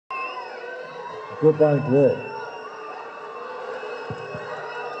2.0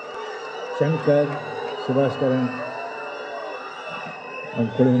 சங்கர் சுபாஷ்கரன்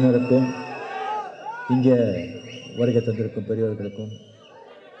குழுவினருக்கும் இங்கே வருகை தந்திருக்கும் பெரியவர்களுக்கும்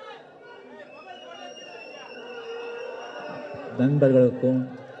நண்பர்களுக்கும்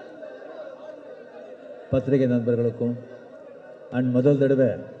பத்திரிகை நண்பர்களுக்கும் அண்ட் முதல்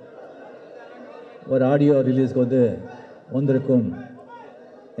தடவை ஒரு ஆடியோ ரிலீஸ்க்கு வந்திருக்கும்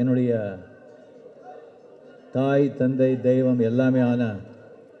என்னுடைய தாய் தந்தை தெய்வம் எல்லாமே ஆன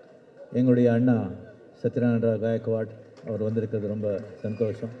எங்களுடைய அண்ணா சத்யநாராயண காயக்வாட் அவர் வந்திருக்கிறது ரொம்ப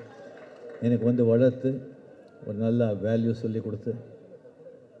சந்தோஷம். எனக்கு வளர்த்து ஒரு நல்ல வேல்யூ சொல்லி கொடுத்து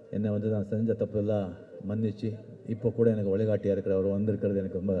என்னை நான் செஞ்ச தப்பெல்லாம் மன்னிச்சு இப்போ கூட எனக்கு வழிகாட்டியாக இருக்கிற அவர் வந்திருக்கிறது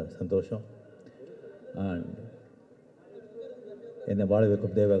எனக்கு ரொம்ப சந்தோஷம். அண்ட் என்னை வாழ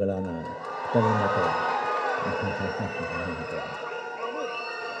வைக்கும் தேவகளான தமிழ் மக்கள்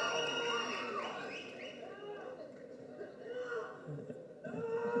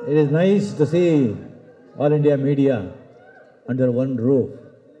It is nice to see all India media under one roof.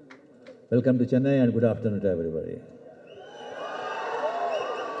 Welcome to Chennai and good afternoon to everybody.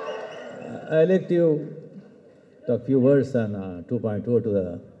 I like to talk a few words on 2.0 to the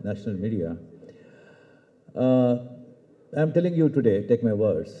national media. I am telling you today, take my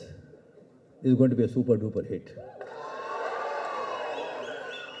words, this is going to be a super duper hit.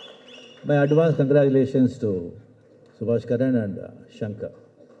 My advance congratulations to Subhash Karan and Shankar.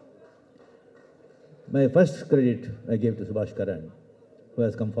 My first credit I gave to Subhash Karan, who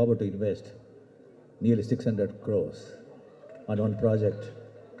has come forward to invest nearly 600 crores on one project.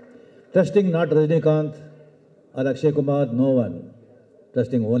 Trusting not Rajinikanth or Akshay Kumar, no one.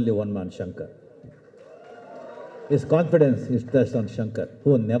 Trusting only one man, Shankar. His confidence is trust on Shankar,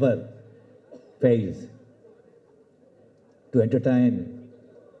 who never fails to entertain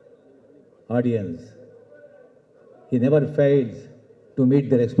audience. He never fails to meet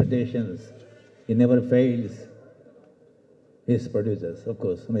their expectations. He never fails his producers. Of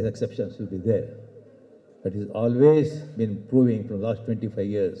course, some exceptions will be there. But he's always been proving for the last 25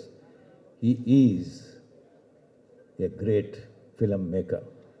 years he is a great filmmaker,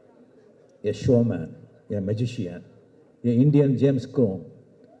 a showman, a magician, an Indian James Crome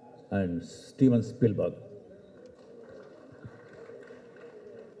and Steven Spielberg.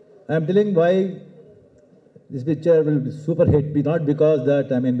 I'm telling why this picture will be super hit, not because that,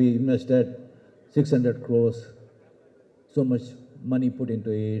 we invested 600 crores, so much money put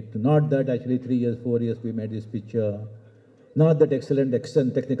into it. Not that actually 3 years, 4 years we made this picture. Not that excellent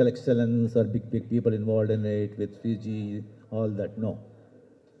technical excellence or big people involved in it with Fiji, all that. No.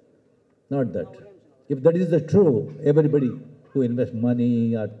 Not that. If that is the true, everybody who invests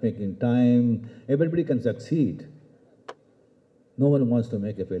money or making time, everybody can succeed. No one wants to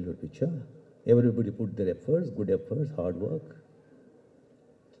make a failure picture. Everybody put their efforts, good efforts, hard work.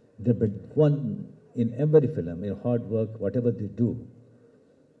 But one in every film, in hard work, whatever they do,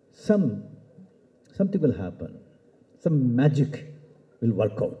 something will happen. Some magic will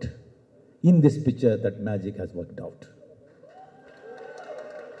work out. In this picture, that magic has worked out.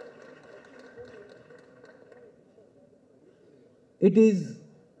 It is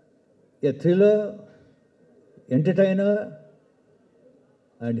a thriller, entertainer,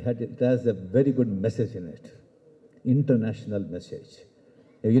 and it has a very good message in it. International message.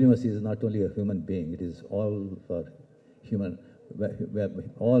 The universe is not only a human being, it is all for human,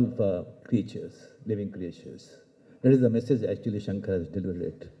 all for creatures, living creatures. That is the message actually Shankar has delivered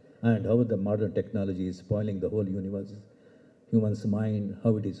it. And how the modern technology is spoiling the whole universe, human's mind,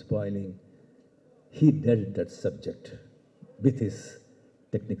 how it is spoiling. He dealt that subject with his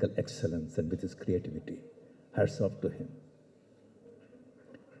technical excellence and with his creativity. Hats off to him.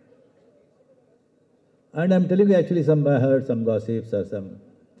 And I'm telling you, actually, I heard some gossips or some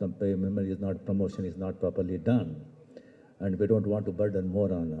promotion is not properly done. And we don't want to burden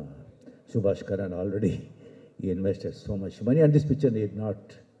more on Subhash Karan. Already he invested so much money, and this picture need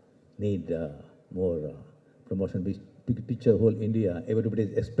more promotion. Picture whole India, everybody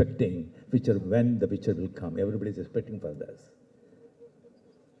is expecting picture when the picture will come. Everybody is expecting for this.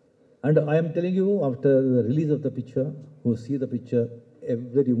 And I am telling you, after the release of the picture, who see the picture,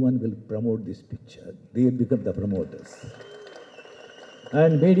 everyone will promote this picture. They will become the promoters.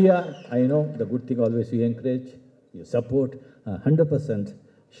 And media, I know the good thing always you encourage, you support, 100%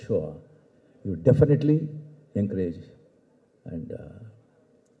 sure. You definitely encourage and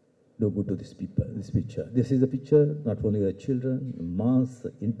do good to this picture. This is a picture not only the children, mass,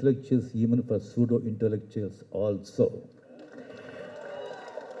 intellectuals, even for pseudo-intellectuals also.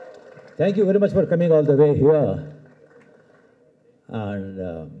 Thank you very much for coming all the way here. And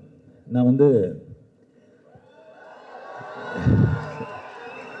நான்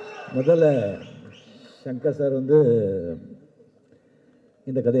முதல்ல Shankar sir வந்து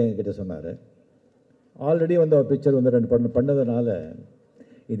இந்த கதையை என்கிட்ட சொன்னார். Already வந்து அவர் picture வந்து 2 படம் பண்ணதுனால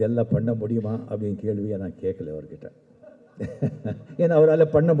இதெல்லாம் பண்ண முடியுமா அப்படின்னு கேள்வியை நான் கேட்கல அவர்கிட்ட. ஏன்னா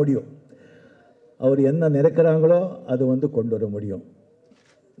அவரால் பண்ண முடியும். அவர் என்ன நினைக்கிறாங்களோ அது வந்து கொண்டு வர முடியும்.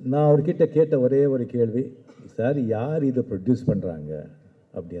 நான் அவர்கிட்ட கேட்ட ஒரே ஒரு கேள்வி, சார் யார் இதை ப்ரொடியூஸ் பண்ணுறாங்க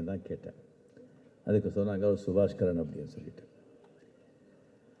அப்படின்னு தான் கேட்டேன். அதுக்கு சொன்னாங்க அவர் சுபாஷ்கரன் அப்படின்னு சொல்லிட்டு.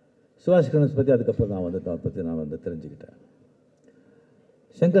 சுபாஷ்கரன் பற்றி அதுக்கப்புறம் நான் வந்து தெரிஞ்சுக்கிட்டேன்.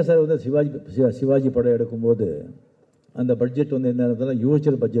 சங்கர் சார் வந்து சிவாஜி படம் எடுக்கும்போது அந்த பட்ஜெட் வந்து என்ன இருந்ததுன்னா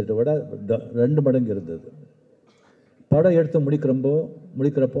யூஜுவல் பட்ஜெட்டை விட 2 மடங்கு இருந்தது. படம் எடுத்து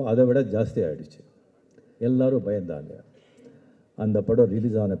முடிக்கிறப்போ அதை விட ஜாஸ்தி ஆகிடுச்சு. எல்லோரும் பயந்தாங்க. அந்த படம்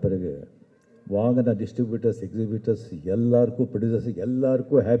ரிலீஸ் ஆன பிறகு வாங்கின டிஸ்ட்ரிபியூட்டர்ஸ், எக்ஸிபியூட்டர்ஸ் எல்லாருக்கும், ப்ரொடியூசர்ஸ்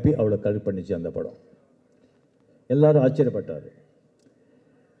எல்லாருக்கும் ஹாப்பி. அவ்வளோ கலெக்ட் பண்ணிச்சு அந்த படம். எல்லோரும் ஆச்சரியப்பட்டார்.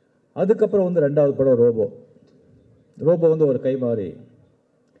 அதுக்கப்புறம் வந்து 2வது படம் ரோபோ வந்து ஒரு கை மாறி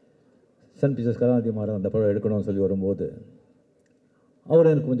சன் பிக்சர்ஸ் கலாநிதி மாறன் அந்த படம் எடுக்கணும்னு சொல்லி வரும்போது அவர்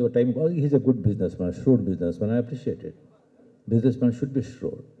எனக்கு கொஞ்சம் time, he's a good business man, shrewd business man, I appreciate it. Business man should be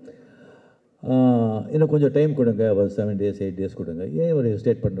shrewd. எனக்கு கொஞ்சம் டைம் கொடுங்க, ஒரு 7 days 8 days கொடுங்க, ஏன் ஒரு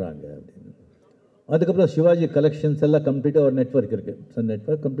ஹெஸ்டேட் பண்ணுறாங்க அப்படின்னு. அதுக்கப்புறம் சிவாஜி கலெக்ஷன்ஸ் எல்லாம் கம்ப்ளீட்டாக ஒரு நெட்வொர்க் இருக்குது. ஸோ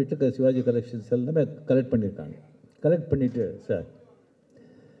நெட்வொர்க் கம்ப்ளீட்டாக சிவாஜி கலெக்ஷன்ஸ் எல்லாமே கலெக்ட் பண்ணியிருக்காங்க. கலெக்ட் பண்ணிவிட்டு சார்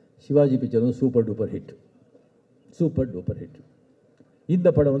சிவாஜி பிக்சர் வந்து சூப்பர் டூப்பர் ஹிட். இந்த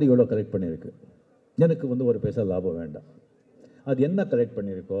படம் வந்து இவ்வளோ கலெக்ட் பண்ணியிருக்கு, எனக்கு வந்து ஒரு பைசா லாபம் வேண்டாம், அது என்ன கலெக்ட்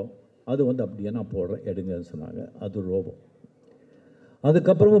பண்ணியிருக்கோ அது வந்து அப்படியே நான் போடுறேன் எடுங்கன்னு சொன்னாங்க. அது ரோபோ.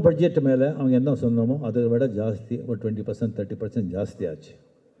 அதுக்கப்புறமும் பட்ஜெட் மேலே அவங்க என்ன சொன்னோமோ அதை விட ஜாஸ்தி, ஒரு 20% 30% ஜாஸ்தி ஆச்சு.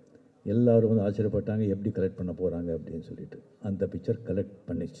 எல்லோரும் வந்து ஆச்சரியப்பட்டாங்க, எப்படி கலெக்ட் பண்ண போகிறாங்க அப்படின்னு சொல்லிட்டு. அந்த பிக்சர் கலெக்ட்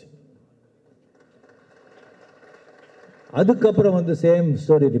பண்ணிச்சு. அதுக்கப்புறம் வந்து சேம்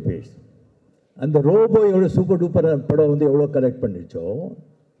ஸ்டோரி ரிப்பீட்ஸ். அந்த ரோபோ எவ்வளோ சூப்பர் டூப்பர் படம் வந்து எவ்வளோ கலெக்ட் பண்ணிச்சோ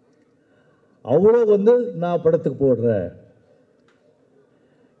அவ்வளோ வந்து நான் படத்துக்கு போடுறேன்,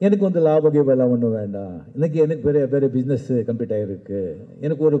 எனக்கு வந்து லாபகீபெல்லாம் ஒன்றும் வேண்டாம், எனக்கு பெரிய பிஸ்னஸ் கம்ப்ளீட் ஆகிருக்கு,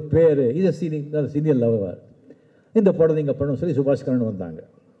 எனக்கு ஒரு பேர், இது சீனியர் லவர், இந்த படம் நீங்கள் பண்ணணும் சொல்லி சுபாஷ்கரன் வந்தாங்க.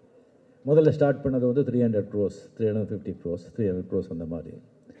 முதல்ல ஸ்டார்ட் பண்ணது வந்து 300 crores, 350 crores, 300 crores அந்த மாதிரி.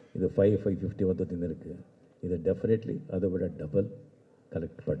 இது 550 வந்து இருக்குது. இது டெஃபினெட்லி அதை விட டபுள்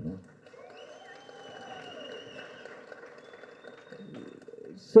கலெக்ட் பண்ணும்.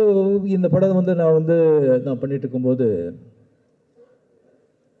 ஸோ இந்த படம் வந்து நான் பண்ணிட்டு இருக்கும்போது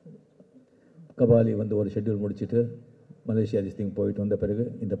கபாலி வந்து ஒரு ஷெட்யூல் முடிச்சுட்டு மலேசியா திங் போயிட்டு வந்த பிறகு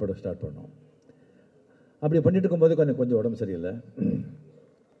இந்த படம் ஸ்டார்ட் பண்ணோம். அப்படி பண்ணிட்டு இருக்கும்போது கொஞ்சம் உடம்பு சரியில்லை.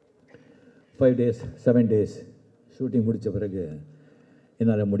 5 days 7 days ஷூட்டிங் முடித்த பிறகு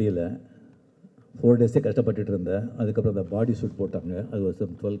என்னால் முடியல. 4 days கஷ்டப்பட்டுட்டு இருந்தேன். அதுக்கப்புறம் அந்த பாடி சூட் போட்டாங்க. அது ஒரு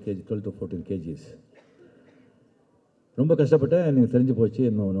 12 to 14 kgs. ரொம்ப கஷ்டப்பட்டேன், எனக்கு தெரிஞ்சு போச்சு.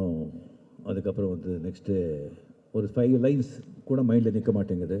 இன்னும் அதுக்கப்புறம் வந்து நெக்ஸ்ட்டு ஒரு 5 lines கூட மைண்டில் நிற்க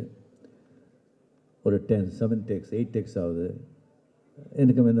மாட்டேங்குது. ஒரு 7 takes 8 takes ஆகுது.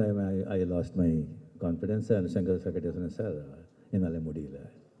 எனக்கு வந்து ஐ last my confidence. And Shankar secretary சொன்னேன், சார் என்னால் முடியல,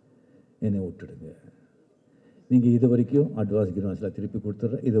 என்னை விட்டுடுங்க, நீங்கள் இது வரைக்கும் அட்வான்ஸ்லாம் திருப்பி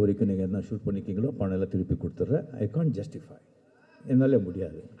கொடுத்துட்றேன், இது வரைக்கும் நீங்கள் என்ன ஷூட் பண்ணிக்கிங்களோ பணம் எல்லாம் திருப்பி கொடுத்துட்றேன், ஐ கான்ட் ஜஸ்டிஃபை, என்னால்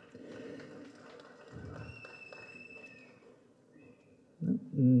முடியாது.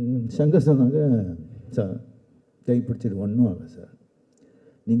 சங்கர் சொன்னாங்க, சார் கை பிடிச்சிட்டு ஒன்றும் ஆகலை சார்,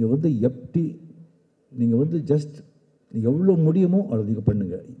 நீங்கள் வந்து நீங்கள் வந்து ஜஸ்ட் எவ்வளோ முடியுமோ அவ்வளோ நீங்கள்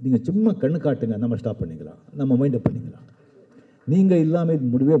பண்ணுங்கள், நீங்கள் சும்மா கண்ணு காட்டுங்க, நம்ம ஸ்டாப் பண்ணிக்கலாம், நம்ம மைண்டை பண்ணிக்கலாம், நீங்கள் இல்லாமல்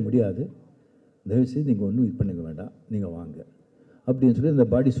முடியவே முடியாது, தயவுசெய்து நீங்கள் ஒன்றும் இது பண்ணிக்க வேண்டாம், நீங்கள் வாங்க அப்படின்னு சொல்லி. அந்த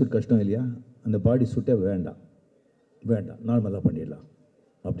பாடி சூட் கஷ்டம் இல்லையா, அந்த பாடி சூட்டே வேண்டாம் நார்மலாக பண்ணிடலாம்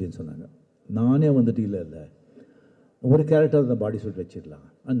அப்படின்னு சொன்னாங்க. நானே வந்துட்டு இல்லை ஒரு கேரக்டர் அந்த பாடி சூட் வச்சிடலாம்,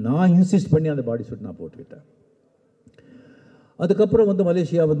 நான் இன்சிஸ்ட் பண்ணி அந்த பாடி சூட் நான் போட்டுக்கிட்டேன். அதுக்கப்புறம் வந்து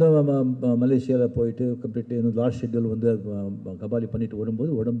மலேசியாவில் போயிட்டு கம்ப்ளீட் லாஸ்ட் ஷெட்யூல் வந்து கபாலி பண்ணிட்டு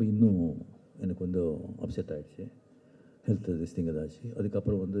வரும்போது உடம்பு இன்னும் எனக்கு வந்து அப்செட் ஆகிடுச்சு, ஹெல்த் திங் ஏதாச்சு.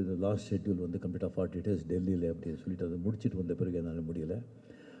 அதுக்கப்புறம் வந்து லாஸ்ட் ஷெட்யூல் வந்து கம்ப்ளீட்டாக 40 days டெல்லியில் அப்படின்னு சொல்லிட்டு அதை முடிச்சுட்டு வந்த பிறகு என்னால் முடியல.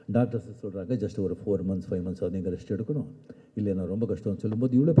 டாக்டர்ஸ் சொல்கிறாங்க ஜஸ்ட் ஒரு 4 months 5 months அது நீங்கள் ரெஸ்ட் எடுக்கணும், இல்லை நான் ரொம்ப கஷ்டம்னு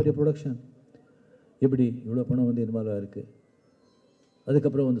சொல்லும்போது இவ்வளோ பெரிய ப்ரொடக்ஷன் எப்படி இவ்வளோ பணம் வந்து இன்வால்வ் இருக்குது.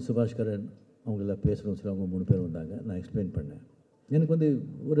 அதுக்கப்புறம் வந்து சுபாஷ்கரன் அவங்களெல்லாம் பேசணும்னு சொல்லி அவங்க 3 பேர் வந்தாங்க. நான் எக்ஸ்பிளைன் பண்ணேன், எனக்கு வந்து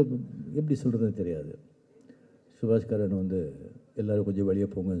ஒரு எப்படி சொல்கிறதுன்னு தெரியாது. சுபாஷ்கரன் வந்து எல்லோரும் கொஞ்சம் வெளியே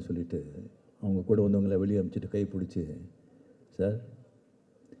போங்கன்னு சொல்லிவிட்டு அவங்க கூட வந்தவங்களை வெளியே அனுப்பிச்சிட்டு கை பிடிச்சி, சார்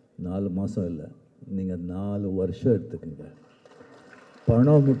 4 மாதம் இல்லை, நீங்கள் 4 வருஷம் எடுத்துக்கோங்க,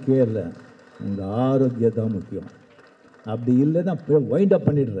 பணம் முக்கியம் இல்லை, உங்கள் ஆரோக்கியம் தான் முக்கியம், அப்படி இல்லைன்னா வைண்ட் அப்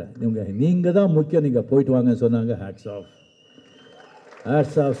பண்ணிடுறேன். நீங்கள் தான் முக்கியம், நீங்கள் போயிட்டு வாங்கன்னு சொன்னாங்க. Hats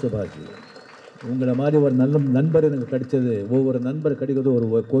off சுபாஷி. உங்களை மாதிரி ஒரு நல்ல நண்பர் எனக்கு கிடைச்சது, ஒவ்வொரு நண்பர் கிடைக்கிறது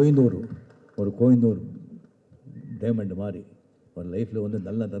ஒரு கோயந்தூர் டைமண்ட் மாதிரி. ஒரு லைஃப்பில் வந்து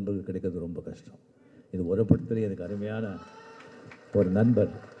நல்ல நண்பர்கள் கிடைக்கிறது ரொம்ப கஷ்டம். இது ஒரு படத்துலேயே எனக்கு அருமையான ஒரு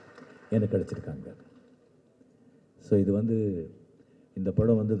நண்பர் எனக்கு கிடச்சிருக்காங்க. ஸோ இது வந்து இந்த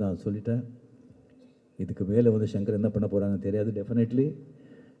படம் வந்து நான் சொல்லிட்டேன். இதுக்கு மேலே வந்து சங்கர் என்ன பண்ண போகிறாங்கன்னு தெரியாது. டெஃபினெட்லி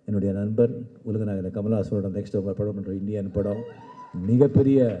என்னுடைய நண்பர் உலகநாயகன் கமல்ஹாசனோட நெக்ஸ்ட் படம் பண்ணுற இந்தியன் படம்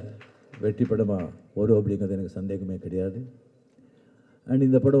மிகப்பெரிய வெற்றி படமாக வரும் அப்படிங்கிறது எனக்கு சந்தேகமே கிடையாது. அண்ட்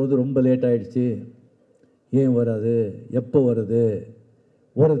இந்த படம் வந்து ரொம்ப லேட் ஆகிடுச்சு, ஏன் வராது, எப்போ வருது,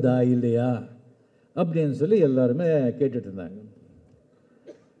 வருதா இல்லையா அப்படின்னு சொல்லி எல்லாருமே கேட்டுட்டு இருந்தாங்க.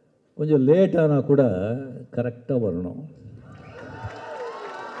 கொஞ்சம் லேட்டானால் கூட கரெக்டாக வரணும்.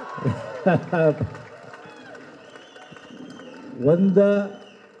 வந்தால்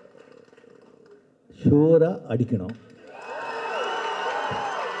ஷூராக அடிக்கணும்.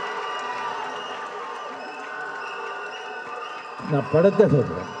 நான் படத்தை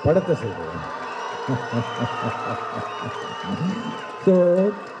சொல்கிறேன். ஸோ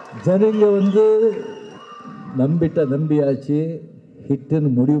ஜனங்க வந்து நம்பியாச்சு, ஹிட்டுன்னு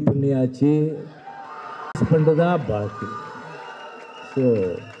முடிவு பண்ணியாச்சு, பண்ணுறதான் பாக்கி. ஸோ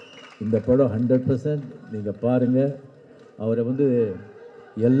இந்த படம் 100% நீங்கள் பாருங்கள். அவரை வந்து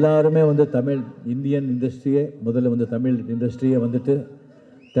எல்லாருமே வந்து இந்தியன் இண்டஸ்ட்ரியை முதல்ல வந்து தமிழ் இண்டஸ்ட்ரியை வந்துட்டு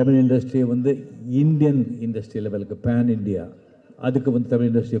தமிழ் இண்டஸ்ட்ரியை வந்து இந்தியன் இண்டஸ்ட்ரி லெவலுக்கு பேன் இண்டியா அதுக்கு வந்து தமிழ்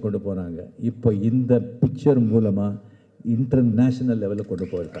இண்டஸ்ட்ரியை கொண்டு போகிறாங்க. இப்போ இந்த பிக்சர் மூலமாக இன்டர்நேஷ்னல் லெவலில் கொண்டு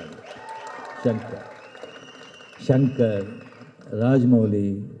போயிருக்காங்க. சங்கர், ராஜ்மௌலி,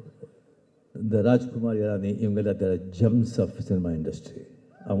 இந்த ராஜ்குமார் இரானி, இவங்கள த ஜெம்ஸ் ஆஃப் சினிமா இண்டஸ்ட்ரி.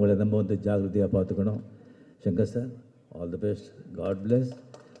 அவங்கள நம்ம வந்து ஜாகிரதையாக பார்த்துக்கணும். Shankar sir, all the best, God bless.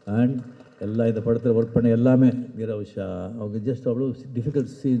 And எல்லாம் இந்த படத்தில் ஒர்க் பண்ண எல்லாமே நிரவ்ஷா, அவங்க ஜஸ்ட் அவ்வளோ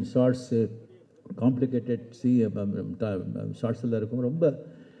difficult scene shorts, complicated shorts எல்லாம் இருக்கும்.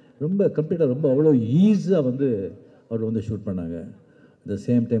 ரொம்ப கம்ப்ளீட்டாக ரொம்ப அவ்வளோ ஈஸியாக வந்து அவர் வந்து ஷூட் பண்ணாங்க. அட் த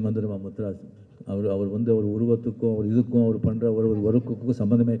சேம் டைம் வந்து நம்ம முத்துராஜ் அவர் வந்து ஒரு உருவத்துக்கும் அவர் இதுக்கும் அவர் பண்ணுற ஒரு ஒர்க்குக்கும்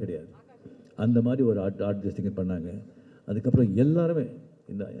சம்மந்தமே கிடையாது. அந்த மாதிரி ஒரு ஆர்ட் ஜஸ்டிங் பண்ணாங்க. அதுக்கப்புறம் எல்லாருமே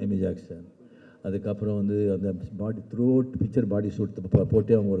இந்த எமி ஜாக்சன், அதுக்கப்புறம் வந்து அந்த பிக்சர் பாடி சூட்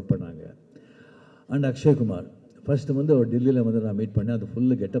போட்டு அவங்க ஒர்க் பண்ணாங்க. அண்ட் அக்ஷய்குமார் ஃபஸ்ட்டு வந்து அவர் டெல்லியில் வந்து நான் மீட் பண்ணேன். அது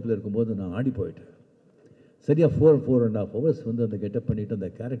ஃபுல்லு கெட்டப்பில் இருக்கும்போது நான் ஆடி போயிட்டேன். சரியாக 4.5 hours வந்து அந்த கெட்டப் பண்ணிவிட்டு அந்த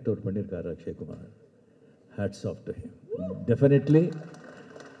கேரக்டர் பண்ணியிருக்காரு Akshay Kumar. Hats off to him.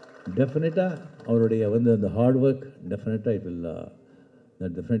 டெஃபினட்டாக அவருடைய வந்து அந்த ஹார்ட் ஒர்க் டெஃபினட்டாக இட் வில்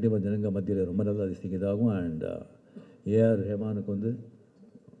டெஃபினட்டிவ் ஜனங்க மத்தியில் ரொம்ப நல்லா இதாகும். அண்ட் ஏஆர் ரஹ்மானுக்கு வந்து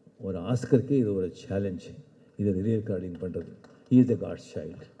ஒரு ஆஸ்கருக்கு இது ஒரு சேலஞ்ச், இது ரிலீ ரெக்கார்டிங் பண்ணுறது. He is the gods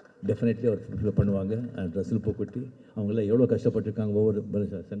child. Definitely our fulfil பண்ணுவாங்க. அண்ட் ரசில் பூக்குட்டி அவங்களாம் எவ்வளோ கஷ்டப்பட்டுருக்காங்க. ஒவ்வொரு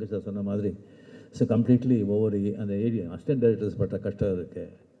சங்கர் சார் சொன்ன மாதிரி ஸோ கம்ப்ளீட்லி ஒவ்வொரு அந்த ஏரியா அசிஸ்டன்ட் டைரக்டர்ஸ் பட்ட கஷ்டம் இருக்கு.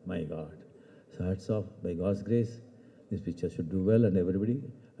 My God. So hats off. By God's grace this picture should do well and everybody.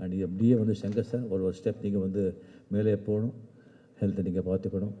 And எப்படியே வந்து சங்கர் சார் ஒரு ஸ்டெப் நீங்கள் வந்து மேலே போகணும். ஹெல்த்தை நீங்கள்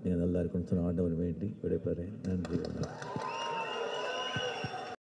பார்த்துக்கணும். நீங்கள் நல்லா இருக்கணும்னு சொன்ன ஆண்டவர் வேண்டி விடைபெறேன். நன்றி.